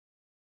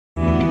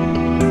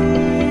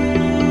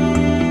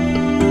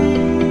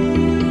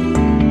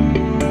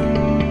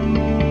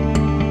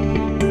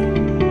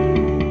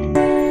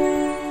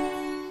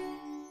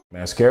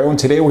Ascaro, and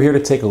today we're here to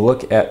take a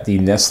look at the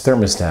Nest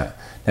thermostat.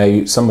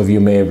 Now, some of you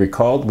may have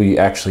recalled we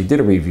actually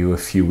did a review a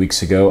few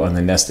weeks ago on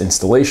the Nest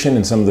installation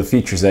and some of the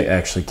features that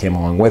actually came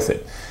along with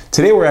it.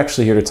 Today we're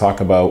actually here to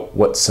talk about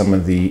what some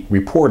of the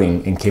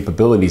reporting and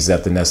capabilities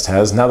that the Nest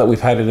has now that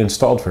we've had it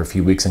installed for a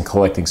few weeks and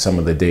collecting some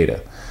of the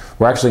data.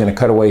 We're actually going to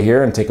cut away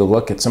here and take a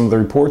look at some of the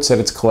reports that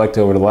it's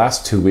collected over the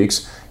last 2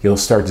 weeks. You'll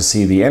start to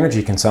see the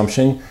energy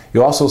consumption.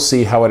 You'll also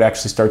see how it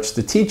actually starts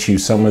to teach you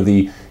some of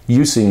the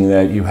using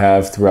that you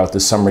have throughout the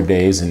summer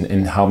days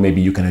and how maybe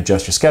you can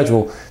adjust your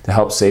schedule to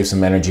help save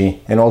some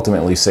energy and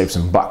ultimately save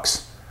some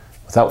bucks.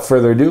 Without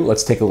further ado,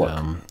 let's take a look.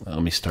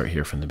 Let me start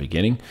here from the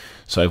beginning.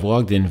 So I've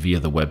logged in via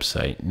the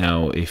website.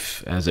 Now,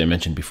 as I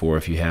mentioned before,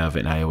 if you have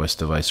an iOS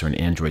device or an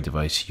Android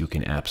device, you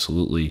can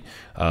absolutely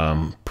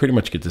pretty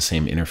much get the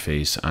same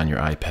interface on your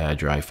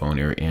iPad, your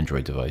iPhone, or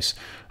Android device.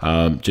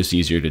 Just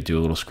easier to do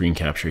a little screen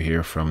capture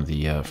here from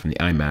the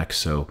iMac.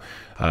 So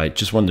I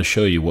just wanted to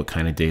show you what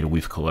kind of data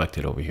we've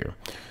collected over here.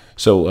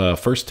 So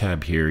first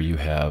tab here you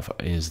have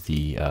is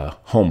the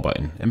home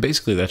button, and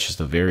basically that's just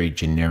a very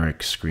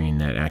generic screen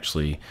that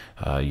actually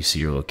you see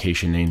your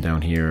location name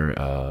down here.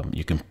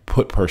 You can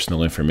put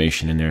personal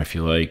information in there if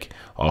you like,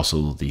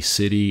 also the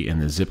city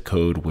and the zip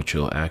code, which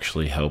will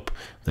actually help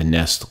the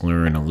Nest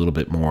learn a little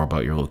bit more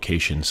about your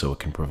location, so it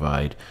can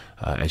provide,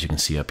 as you can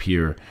see up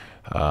here,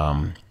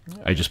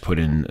 I just put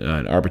in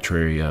an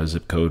arbitrary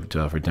zip code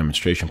for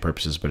demonstration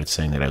purposes, but it's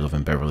saying that I live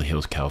in Beverly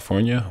Hills,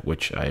 California,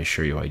 which I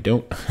assure you I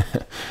don't.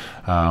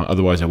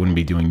 Otherwise, I wouldn't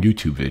be doing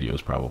YouTube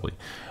videos probably.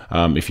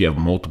 If you have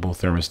multiple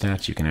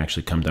thermostats, you can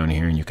actually come down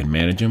here and you can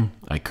manage them.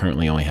 I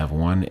currently only have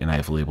one, and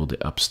I've labeled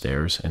it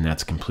upstairs, and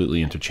that's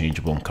completely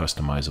interchangeable and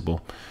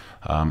customizable.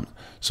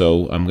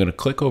 So I'm going to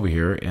click over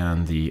here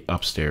on the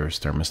upstairs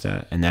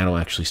thermostat, and that'll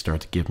actually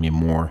start to give me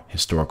more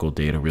historical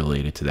data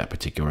related to that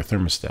particular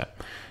thermostat.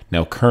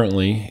 Now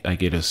currently I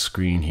get a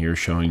screen here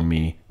showing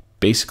me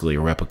basically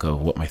a replica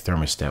of what my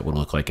thermostat would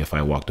look like if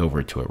I walked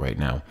over to it right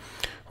now.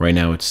 Right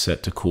now it's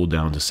set to cool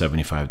down to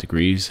 75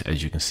 degrees.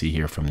 As you can see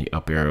here from the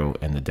up arrow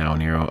and the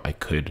down arrow, I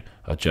could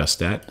adjust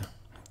that,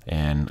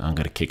 and I'm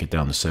going to kick it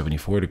down to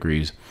 74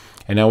 degrees.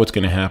 And now what's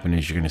going to happen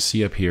is you're going to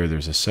see up here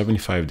there's a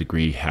 75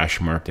 degree hash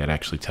mark that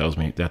actually tells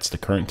me that's the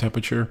current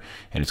temperature,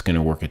 and it's going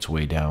to work its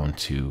way down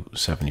to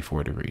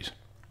 74 degrees.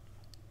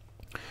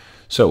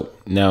 So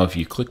now if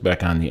you click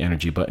back on the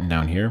energy button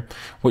down here,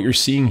 what you're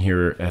seeing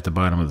here at the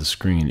bottom of the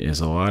screen is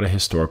a lot of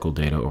historical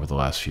data over the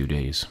last few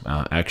days,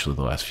 actually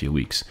the last few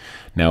weeks.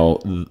 Now,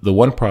 the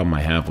one problem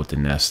I have with the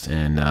Nest,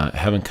 and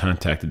haven't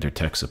contacted their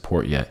tech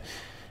support yet,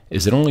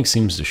 is it only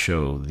seems to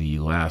show the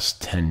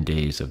last 10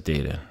 days of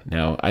data.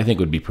 Now, I think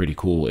it would be pretty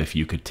cool if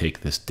you could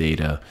take this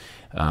data,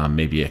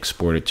 maybe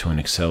export it to an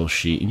Excel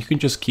sheet, and you can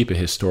just keep a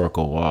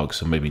historical log.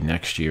 So maybe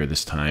next year,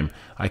 this time,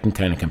 I can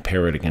kind of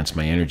compare it against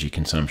my energy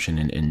consumption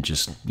and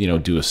just,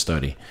 do a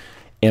study.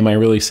 Am I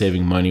really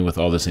saving money with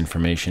all this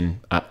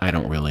information? I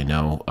don't really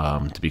know,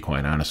 to be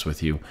quite honest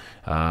with you.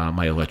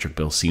 My electric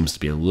bill seems to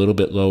be a little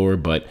bit lower,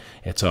 but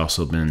it's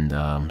also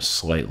been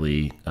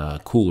slightly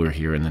cooler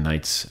here in the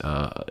nights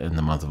in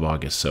the month of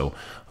August, so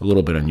a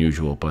little bit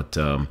unusual, but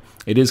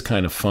it is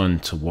kind of fun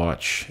to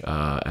watch.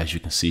 As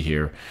you can see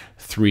here,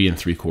 3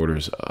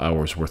 3/4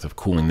 hours worth of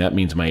cooling. That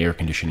means my air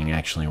conditioning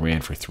actually ran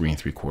for 3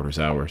 3/4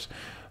 hours.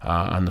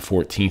 On the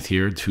 14th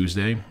here,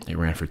 Tuesday, it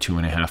ran for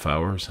 2.5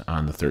 hours.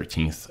 On the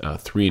 13th,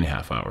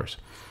 3.5 hours.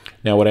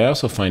 Now, what I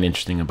also find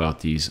interesting about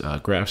these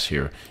graphs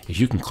here is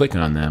you can click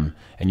on them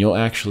and you'll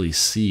actually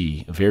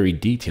see very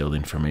detailed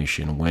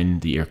information when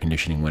the air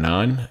conditioning went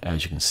on.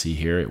 As you can see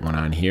here, it went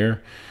on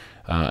here,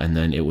 and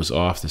then it was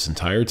off this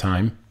entire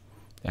time.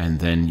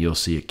 And then you'll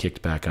see it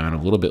kicked back on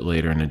a little bit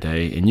later in the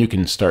day, and you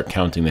can start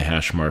counting the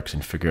hash marks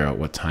and figure out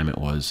what time it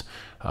was.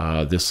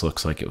 This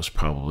looks like it was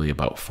probably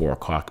about 4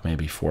 o'clock,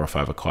 maybe 4 or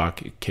 5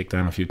 o'clock. It kicked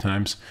on a few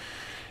times.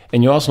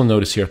 And you also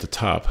notice here at the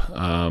top,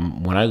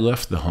 when I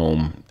left the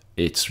home,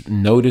 it's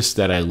noticed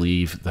that I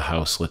leave the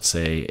house, let's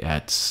say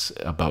at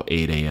about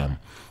 8 a.m.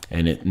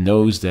 And it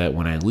knows that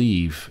when I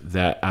leave,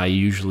 that I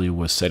usually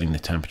was setting the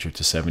temperature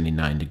to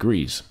 79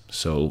 degrees.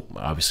 So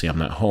obviously I'm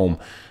not home.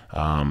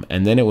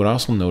 And then it would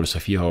also notice a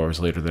few hours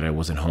later that I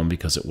wasn't home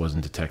because it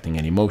wasn't detecting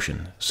any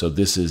motion. So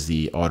this is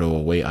the auto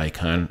away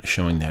icon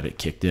showing that it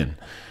kicked in.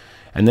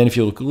 And then if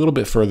you look a little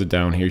bit further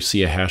down here, you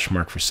see a hash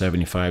mark for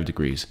 75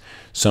 degrees.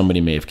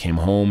 Somebody may have came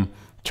home,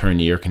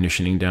 turned the air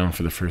conditioning down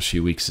for the first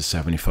few weeks to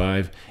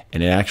 75,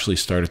 and it actually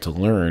started to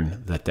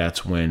learn that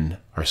that's when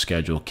our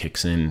schedule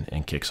kicks in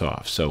and kicks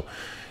off. So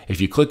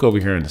if you click over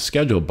here on the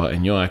schedule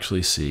button, you'll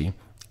actually see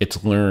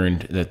it's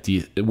learned that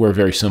we're a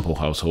very simple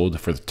household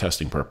for the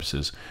testing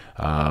purposes,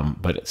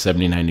 but at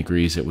 79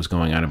 degrees, it was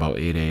going on about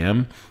 8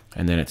 a.m.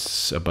 And then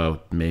it's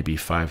about maybe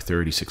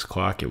 5:30, 6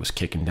 o'clock, it was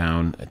kicking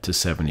down to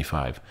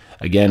 75.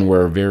 Again,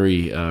 we're a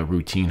very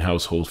routine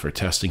household for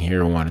testing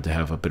here. We wanted to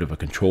have a bit of a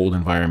controlled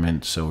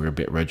environment, so we're a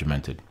bit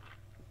regimented.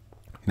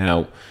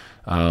 Now,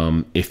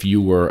 if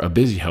you were a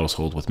busy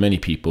household with many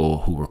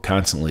people who were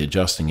constantly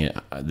adjusting it,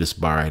 this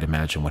bar, I'd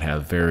imagine, would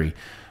have very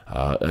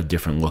a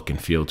different look and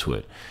feel to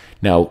it.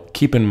 Now,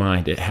 keep in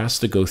mind, it has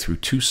to go through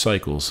 2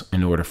 cycles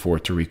in order for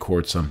it to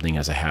record something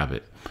as a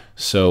habit.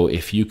 So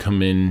if you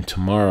come in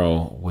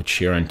tomorrow, which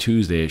here on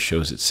Tuesday, it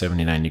shows it's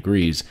 79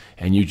 degrees,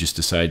 and you just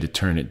decide to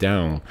turn it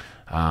down,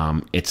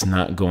 it's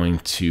not going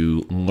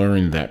to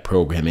learn that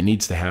program. It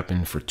needs to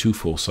happen for 2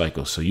 full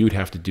cycles. So you would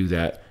have to do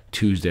that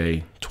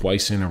Tuesday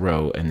twice in a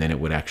row, and then it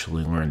would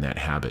actually learn that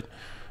habit.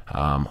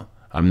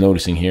 I'm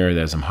noticing here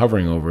that as I'm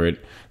hovering over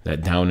it,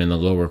 that down in the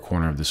lower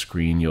corner of the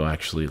screen, you'll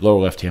actually,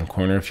 lower left-hand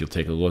corner, if you'll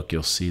take a look,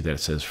 you'll see that it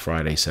says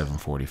Friday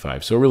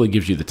 7:45. So it really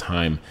gives you the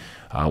time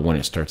when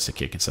it starts to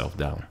kick itself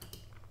down.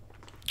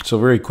 So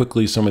very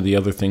quickly, some of the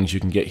other things you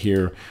can get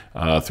here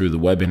through the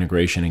web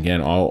integration.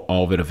 Again, all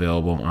of it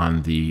available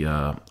on the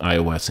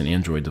iOS and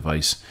Android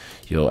device.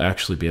 You'll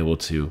actually be able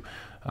to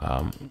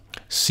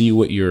see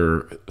what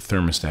your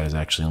thermostat has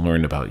actually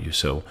learned about you.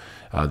 So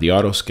the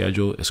auto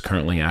schedule is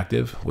currently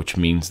active, which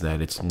means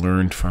that it's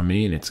learned from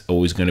me, and it's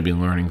always going to be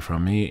learning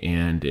from me,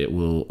 and it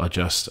will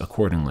adjust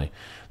accordingly.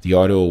 The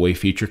auto away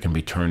feature can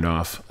be turned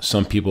off.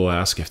 Some people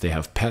ask if they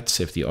have pets,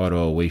 if the auto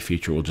away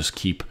feature will just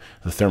keep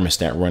the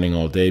thermostat running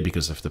all day,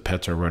 because if the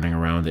pets are running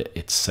around,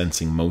 it's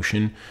sensing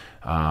motion.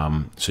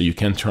 So you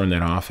can turn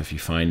that off if you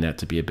find that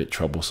to be a bit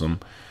troublesome.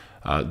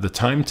 The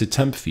time to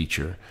temp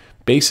feature,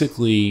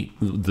 basically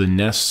the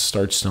Nest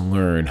starts to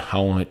learn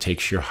how long it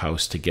takes your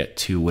house to get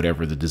to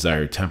whatever the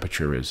desired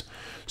temperature is.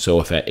 So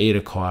if at 8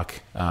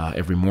 o'clock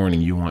every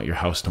morning you want your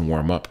house to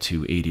warm up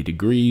to 80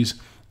 degrees,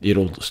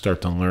 it'll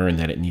start to learn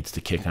that it needs to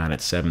kick on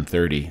at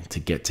 7:30 to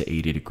get to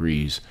 80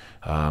 degrees.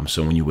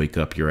 So when you wake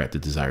up, you're at the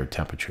desired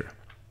temperature.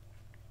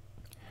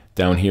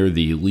 Down here,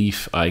 the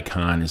leaf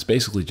icon is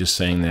basically just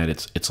saying that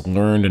it's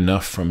learned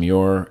enough from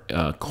your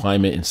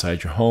climate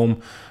inside your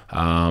home,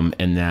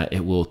 and that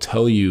it will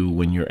tell you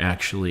when you're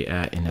actually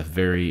in a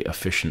very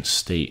efficient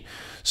state.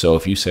 So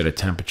if you set a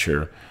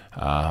temperature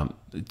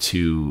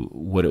to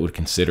what it would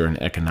consider an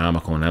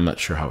economical, and I'm not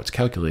sure how it's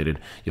calculated,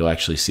 you'll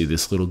actually see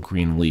this little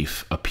green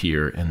leaf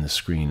appear in the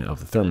screen of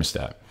the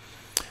thermostat.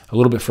 A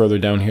little bit further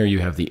down here, you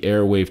have the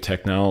AirWave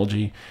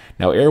technology.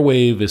 Now,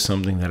 AirWave is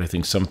something that I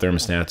think some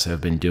thermostats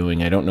have been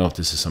doing. I don't know if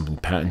this is something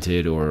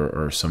patented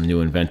or some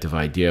new inventive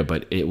idea,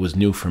 but it was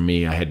new for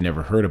me. I had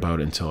never heard about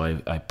it until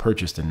I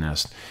purchased a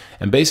Nest.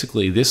 And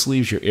basically, this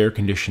leaves your air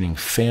conditioning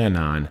fan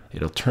on.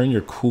 It'll turn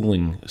your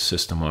cooling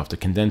system off, the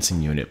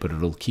condensing unit, but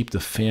it'll keep the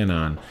fan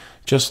on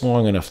just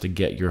long enough to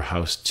get your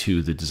house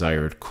to the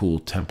desired cool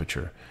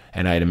temperature.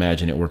 And I'd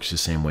imagine it works the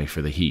same way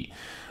for the heat.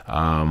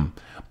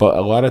 But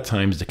a lot of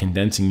times the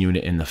condensing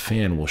unit and the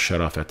fan will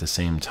shut off at the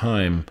same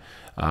time.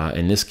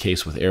 In this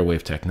case, with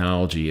AirWave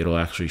technology, it'll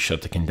actually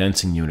shut the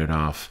condensing unit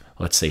off,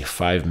 let's say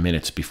 5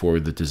 minutes before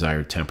the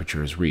desired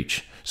temperature is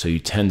reached. So you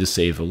tend to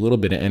save a little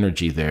bit of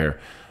energy there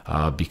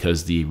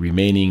because the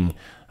remaining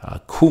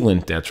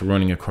coolant that's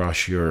running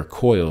across your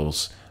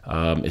coils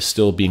is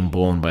still being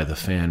blown by the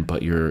fan,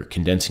 but your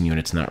condensing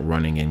unit's not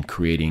running and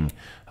creating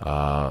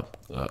a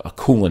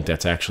coolant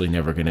that's actually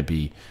never going to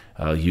be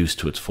used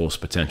to its fullest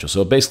potential.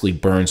 So it basically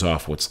burns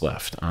off what's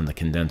left on the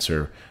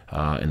condenser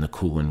and the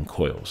coolant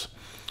coils.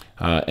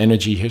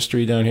 Energy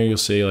history down here, you'll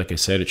see, like I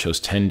said, it shows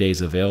 10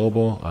 days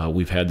available.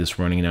 We've had this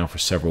running now for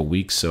several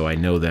weeks, so I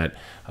know that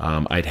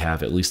I'd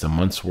have at least a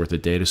month's worth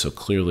of data, so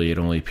clearly it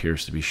only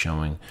appears to be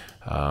showing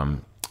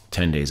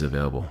 10 days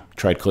available.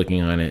 Tried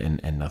clicking on it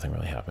and nothing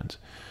really happens.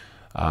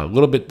 A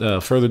little bit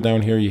further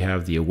down here, you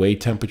have the away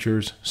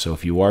temperatures. So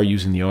if you are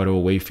using the auto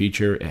away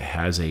feature, it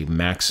has a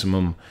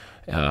maximum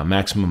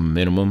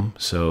minimum.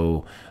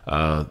 So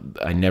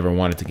I never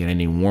want it to get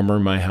any warmer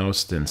in my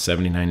house than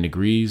 79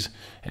 degrees,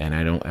 and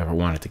I don't ever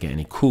want it to get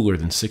any cooler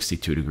than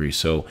 62 degrees.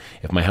 So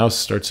if my house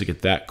starts to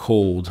get that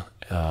cold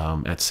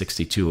at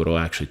 62, it'll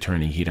actually turn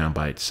the heat on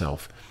by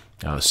itself.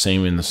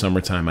 Same in the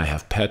summertime. I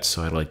have pets,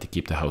 so I like to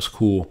keep the house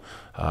cool.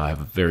 I have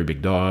very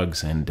big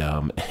dogs, and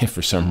if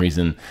for some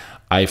reason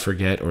I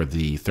forget or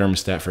the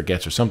thermostat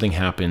forgets or something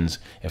happens,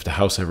 if the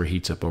house ever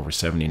heats up over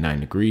 79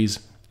 degrees,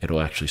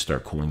 it'll actually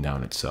start cooling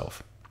down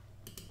itself.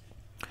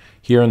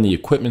 Here in the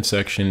equipment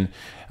section,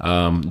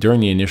 during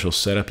the initial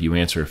setup, you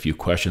answer a few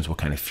questions. What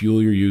kind of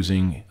fuel you're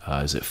using?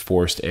 Is it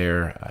forced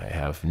air? I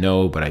have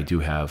no, but I do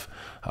have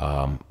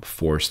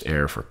forced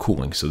air for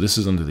cooling. So this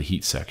is under the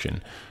heat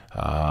section.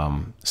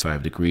 5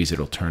 degrees,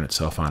 it'll turn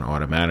itself on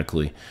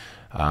automatically.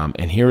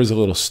 And here is a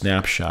little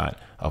snapshot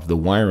of the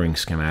wiring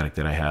schematic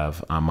that I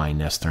have on my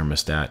Nest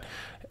thermostat.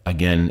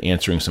 Again,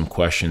 answering some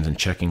questions and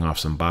checking off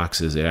some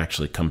boxes, it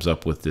actually comes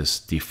up with this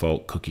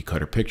default cookie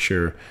cutter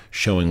picture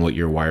showing what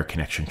your wire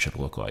connection should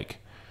look like.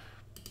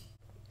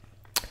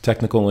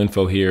 Technical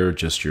info here,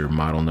 just your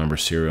model number,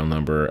 serial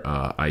number,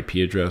 IP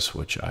address,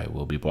 which I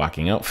will be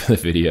blocking out for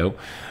the video.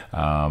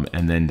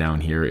 And then down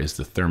here is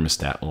the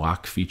Thermostat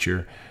Lock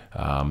feature.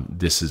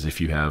 This is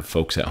if you have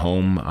folks at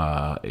home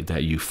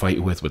that you fight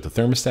with the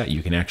thermostat,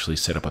 you can actually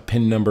set up a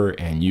PIN number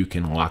and you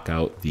can lock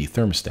out the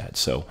thermostat.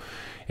 So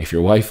if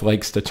your wife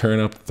likes to turn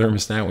up the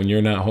thermostat when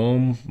you're not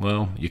home,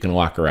 well, you can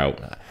lock her out.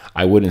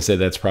 I wouldn't say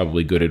that's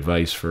probably good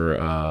advice for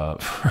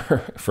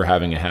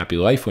having a happy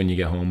life when you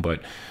get home,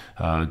 but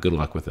good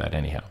luck with that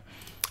anyhow.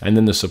 And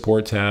then the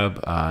support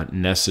tab,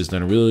 Nest has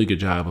done a really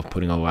good job of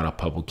putting a lot of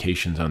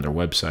publications on their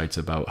websites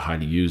about how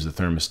to use the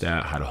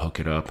thermostat, how to hook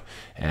it up.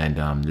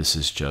 And this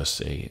is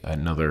just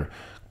another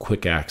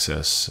quick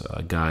access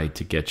guide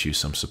to get you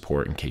some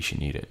support in case you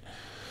need it.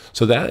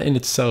 So that in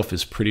itself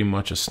is pretty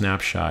much a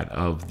snapshot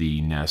of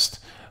the Nest.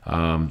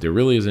 There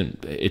really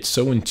isn't, it's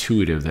so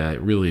intuitive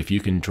that really if you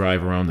can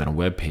drive around on a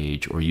web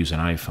page or use an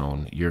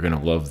iPhone, you're going to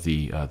love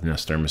the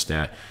Nest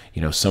thermostat.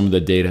 You know, some of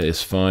the data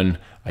is fun.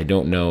 I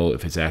don't know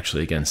if it's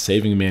actually, again,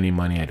 saving me any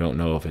money. I don't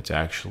know if it's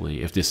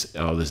actually, if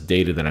all this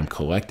data that I'm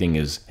collecting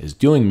is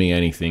doing me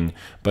anything,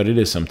 but it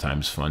is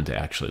sometimes fun to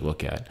actually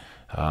look at.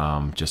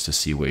 Just to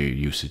see what your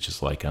usage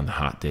is like on the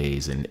hot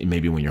days, and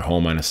maybe when you're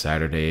home on a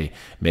Saturday,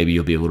 maybe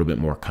you'll be a little bit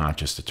more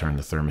conscious to turn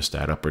the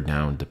thermostat up or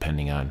down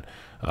depending on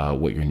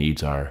what your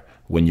needs are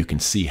when you can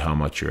see how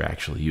much you're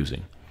actually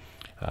using.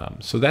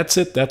 So that's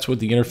it. That's what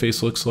the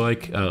interface looks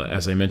like.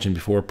 As I mentioned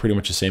before, pretty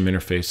much the same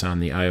interface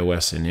on the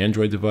iOS and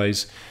Android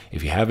device.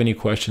 If you have any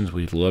questions,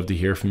 we'd love to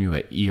hear from you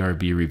at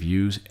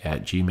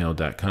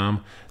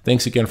erbreviews@gmail.com.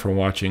 Thanks again for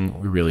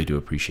watching. We really do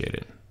appreciate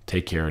it.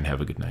 Take care and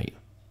have a good night.